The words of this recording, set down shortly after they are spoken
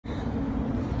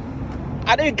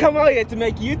I didn't come out here to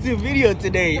make YouTube video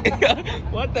today.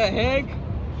 What the heck?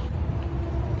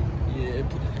 Yeah.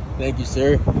 Thank you,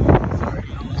 sir. Sorry.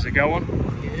 Is it going?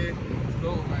 Yeah, it's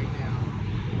going right now.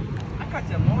 I catch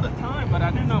them all the time, but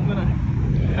I didn't know I'm gonna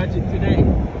catch it today.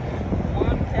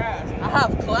 One cast. I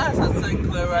have class at St.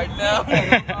 Clair right now.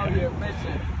 I'm out here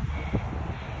fishing.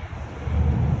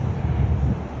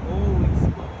 Holy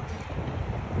smokes.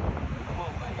 Come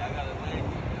on, buddy. I gotta land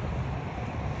you now.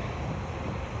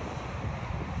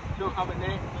 You don't have a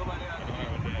name? Nobody has a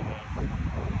name?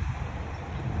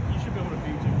 You should be able to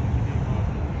feed you.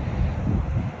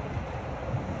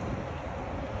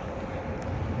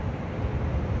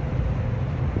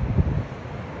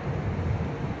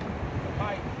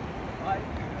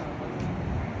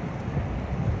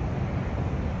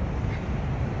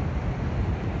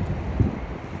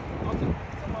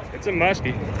 It's a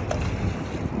muskie.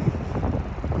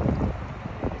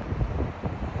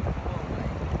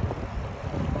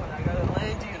 I gotta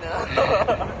land you now.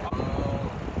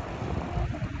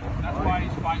 That's why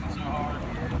he's fighting so hard.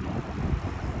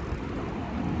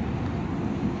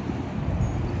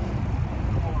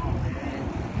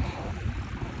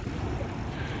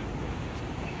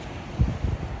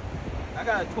 I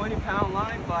got a 20-pound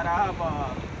line, but I have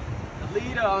the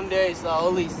leader on there is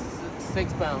only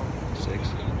 6 pounds. 6.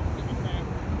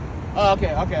 Oh,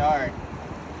 okay, all right.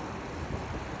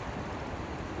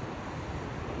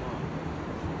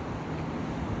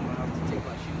 I'm gonna have to take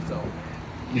my shoes off.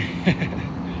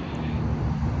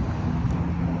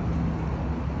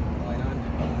 Line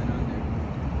under.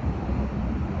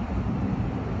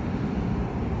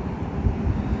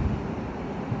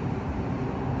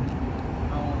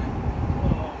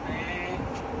 Oh, man.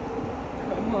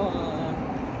 Come on.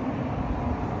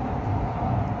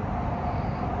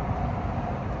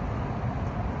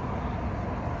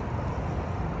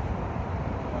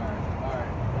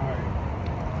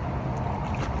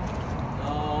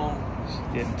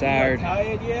 Getting tired. You not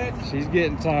tired yet? She's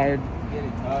getting tired.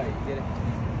 Getting tired. You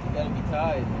gotta be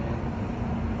tired, man.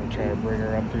 I'll try to bring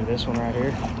her up through this one right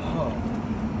here. Oh,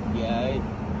 yeah, it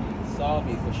saw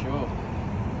me for sure.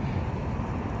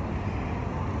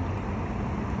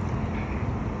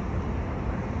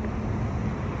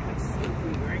 It's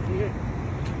slippery right here.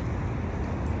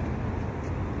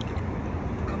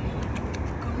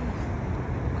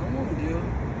 Come on, dude.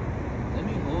 Let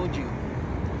me hold you.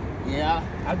 Yeah,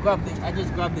 I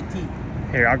just grabbed the teeth.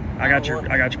 Here, I got your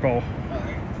pole.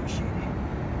 Alright, appreciate it.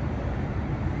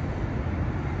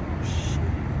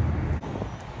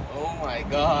 Oh my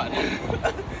god.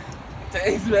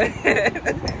 Thanks,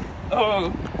 man.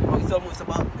 Oh, it's almost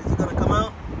about. Is it gonna come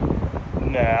out?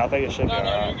 Nah, I think it should be. No,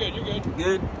 you're good. You're good.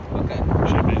 Good. Okay.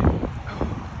 Should be.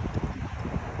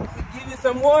 Give you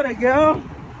some water, girl.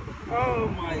 Oh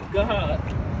my god.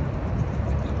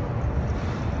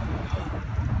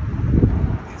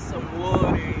 Some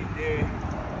water in there.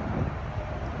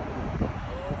 Oh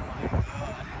my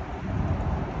god.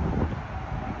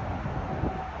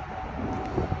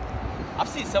 I've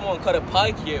seen someone cut a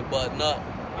pike here, but not.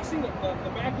 I seen the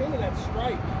back end of that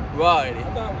stripe. Right. I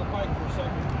thought it was a pike for a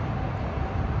second.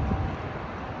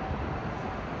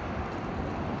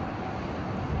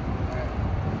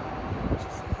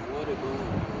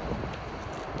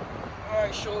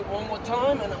 Alright, show it one more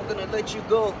time and I'm gonna let you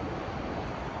go.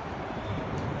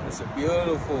 That's a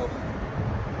beautiful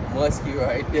muskie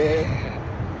right there.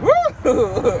 Woo!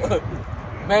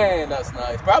 Man, that's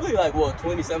nice. Probably like what,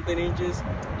 20 something inches?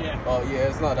 Yeah. Oh yeah,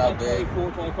 it's not that big.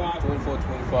 24, 25. 24,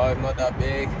 25, not that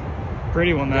big.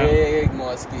 Pretty one though. Big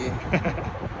muskie.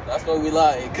 That's what we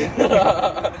like.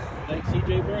 Thanks,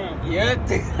 CJ Brown. Yeah.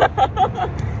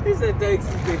 He said thanks,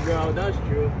 CJ Brown. That's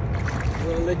true. I'm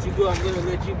gonna let you go. I'm gonna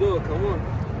let you go. Come on.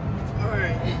 All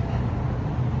right.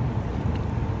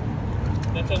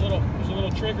 There's a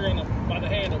little trigger by the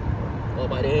handle. Oh,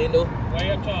 by the handle?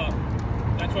 Way up top.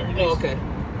 That's what releases. Oh, okay.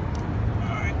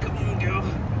 All right, come on, girl.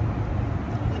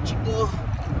 Let you go.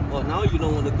 Oh, now you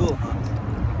don't want to go, huh?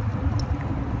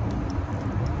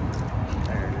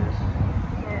 There it is.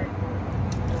 All right.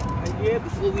 Right here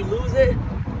before we lose it.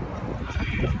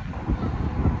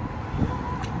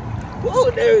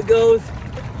 Whoa, there it goes.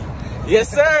 Yes,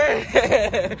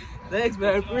 sir. Thanks,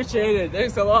 man. Appreciate it.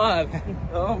 Thanks a lot.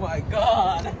 Oh my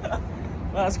God.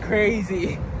 That's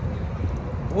crazy.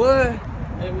 What?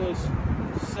 It was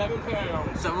 7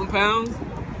 pounds. 7 pounds?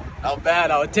 Not bad.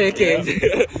 I'll take it.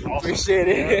 Awesome. Appreciate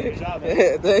it. Yeah, good job,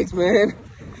 man. Thanks, man.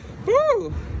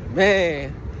 Woo.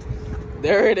 Man.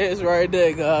 There it is right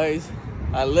there, guys.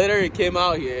 I literally came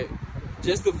out here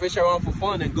just to fish around for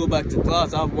fun and go back to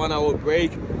class. I have 1 hour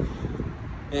break.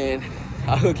 And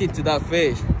I hook into that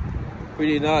fish.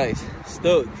 Pretty nice.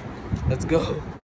 Stoked. Let's go.